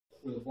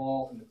where the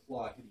ball and the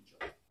claw hit each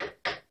other.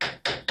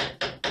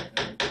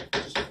 And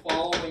just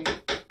following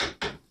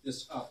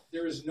this up.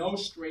 There is no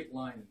straight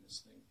line in this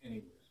thing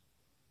anywhere.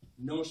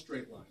 No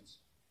straight lines.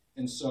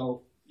 And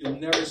so you'll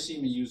never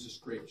see me use a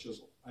straight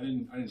chisel. I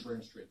didn't bring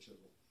a straight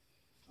chisel.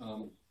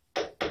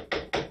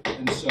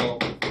 And so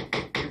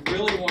you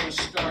really want to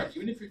start,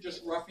 even if you're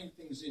just roughing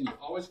things in, you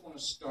always want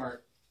to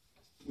start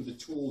with a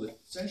tool that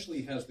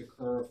essentially has the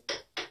curve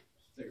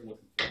that you're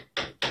looking for.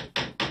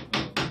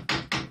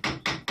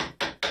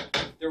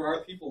 There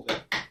are people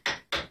that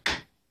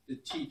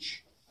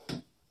teach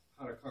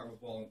how to carve a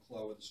ball and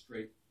claw with a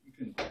straight.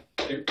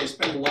 They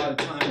spend a lot of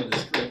time with a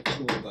straight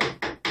tool, but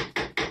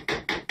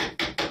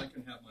I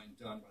can have mine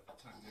done by the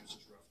time this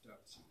is roughed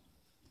out. So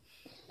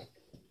I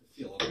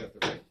feel I've got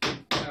the right.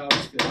 I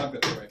always feel I've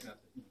got the right method.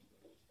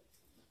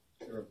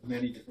 There are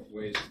many different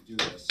ways to do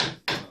this,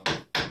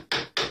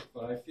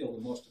 but I feel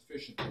the most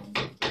efficient one is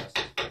the best.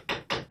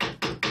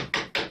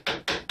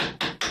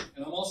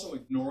 And I'm also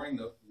ignoring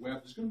the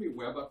web. There's going to be a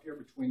web up here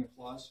between the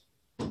claws,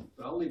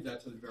 but I'll leave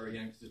that to the very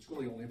end because it's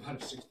really only about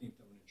a 16th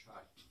of an inch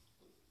high.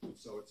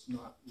 So it's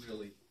not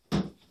really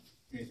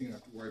anything I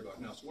have to worry about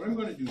now. So what I'm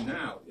going to do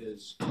now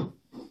is,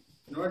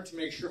 in order to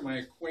make sure my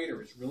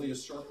equator is really a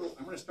circle,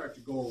 I'm going to start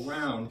to go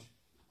around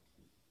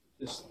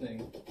this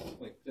thing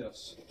like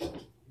this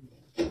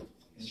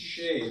and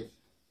shave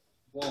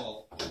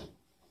ball.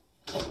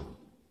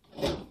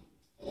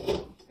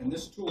 And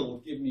this tool will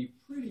give me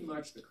pretty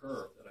much the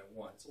curve that I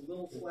want. It's a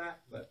little flat,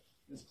 but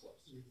it's close.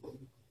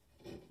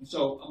 And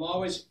so I'm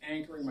always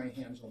anchoring my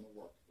hands on the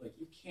work. Like,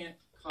 you can't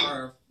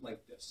carve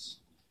like this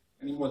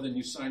any more than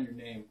you sign your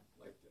name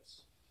like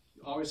this.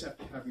 You always have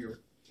to have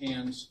your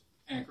hands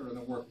anchored on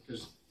the work,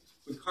 because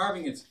with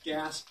carving, it's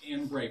gas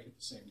and brake at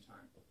the same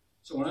time.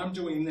 So when I'm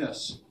doing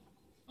this,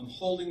 I'm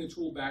holding the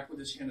tool back with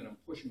this hand and I'm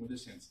pushing with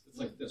this hand. It's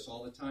like this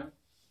all the time.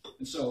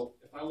 And so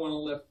if I want to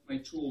let my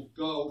tool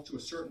go to a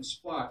certain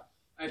spot,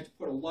 I have to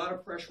put a lot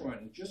of pressure on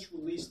it and just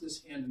release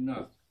this hand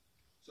enough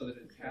so that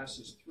it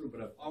passes through.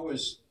 But I've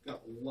always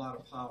got a lot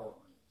of power on it.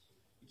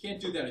 You can't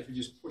do that if you're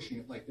just pushing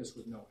it like this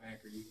with no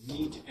anchor. You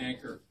need to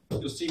anchor.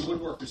 You'll see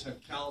woodworkers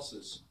have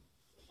calluses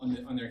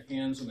on their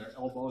hands, on their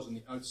elbows, on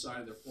the outside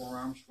of their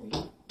forearms from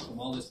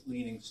all this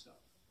leaning stuff.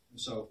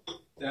 And so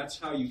that's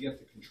how you get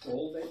the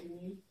control that you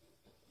need.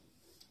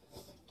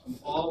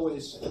 I've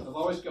always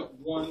got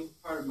one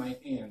part of my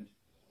hand,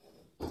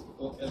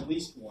 well, at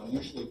least one,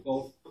 usually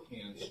both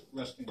hands,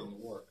 resting on the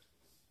work.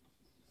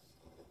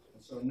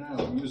 And so now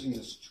I'm using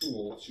this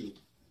tool to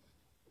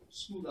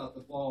smooth out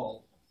the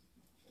ball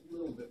a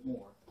little bit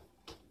more.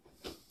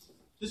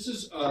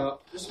 This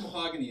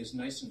mahogany is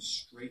nice and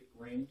straight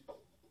grained.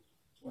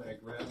 That's why I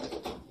grabbed it.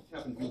 It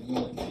happened to be the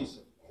only piece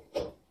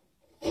of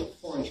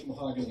 4-inch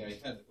mahogany I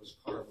had that was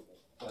carvable.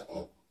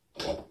 But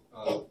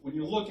when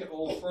you look at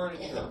old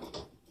furniture,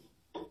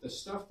 the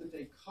stuff that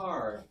they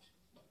carved,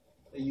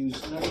 they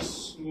use nice,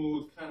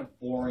 smooth, kind of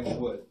boring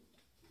wood.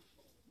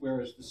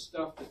 Whereas the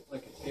stuff that,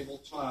 like a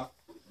tabletop,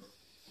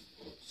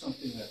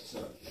 something that's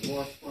a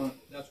door front,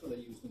 that's where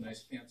they use the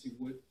nice fancy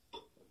wood.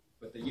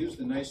 But they use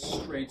the nice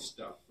straight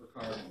stuff for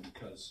carving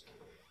because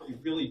you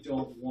really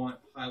don't want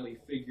highly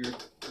figured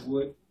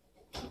wood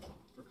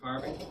for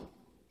carving,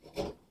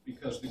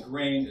 because the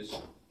grain is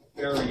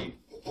very,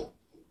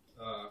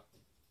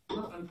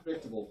 not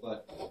unpredictable,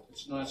 but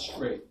it's not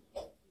straight.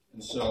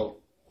 And so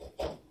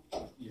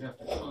you have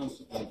to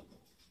constantly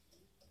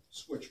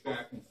switch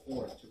back and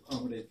forth to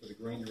accommodate for the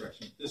grain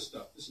direction. This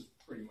stuff, this is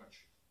pretty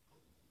much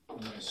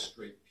a nice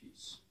straight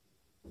piece.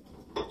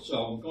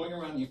 So I'm going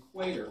around the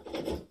equator,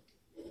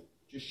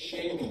 just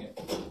shaving it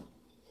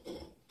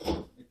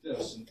like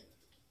this, and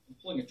I'm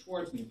pulling it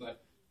towards me,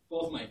 but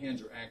both my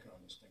hands are anchored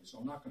on this thing, so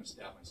I'm not going to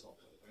stab myself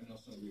with it. I know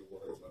some of you are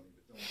worried about me,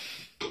 but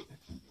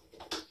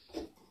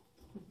don't.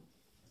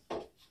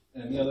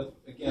 And the other,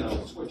 again,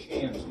 I'll switch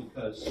hands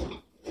because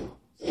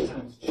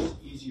sometimes it's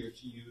just easier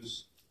to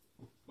use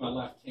my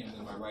left hand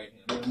than my right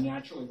hand. I'm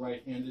naturally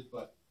right-handed,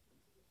 but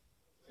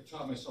I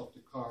taught myself to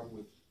carve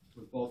with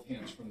both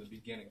hands from the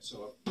beginning,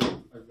 so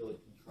I really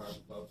can carve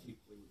about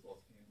equally with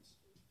both hands.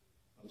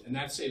 And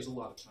that saves a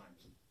lot of time,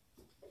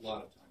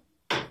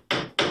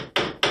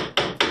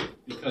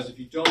 Because if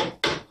you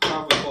don't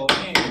carve with both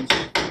hands,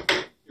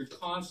 you're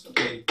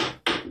constantly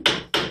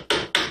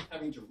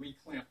having to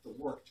reclamp the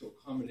work to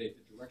accommodate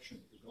the direction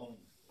that you're going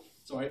in.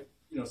 So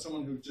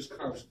someone who just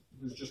carves,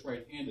 who's just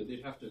right-handed,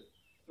 they'd have to, in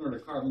order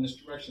to carve in this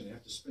direction, they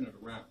have to spin it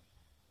around.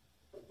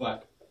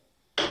 But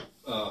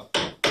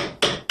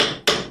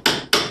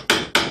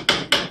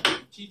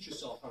teach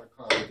yourself how to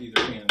carve with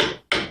either hand.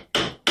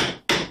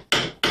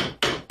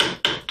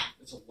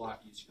 It's a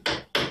lot easier.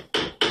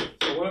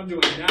 So what I'm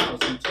doing now is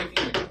I'm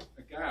taking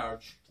a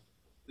gouge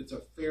that's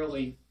a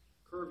fairly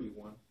curvy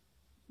one,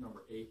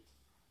 number 8,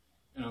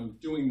 and I'm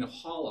doing the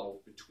hollow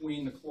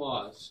between the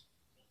claws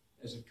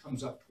as it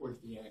comes up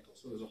towards the ankle.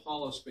 So there's a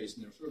hollow space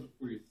in there, sort of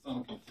where your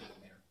thumb can fit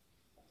in there.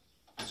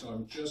 And so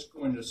I'm just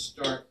going to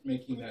start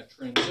making that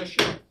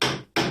transition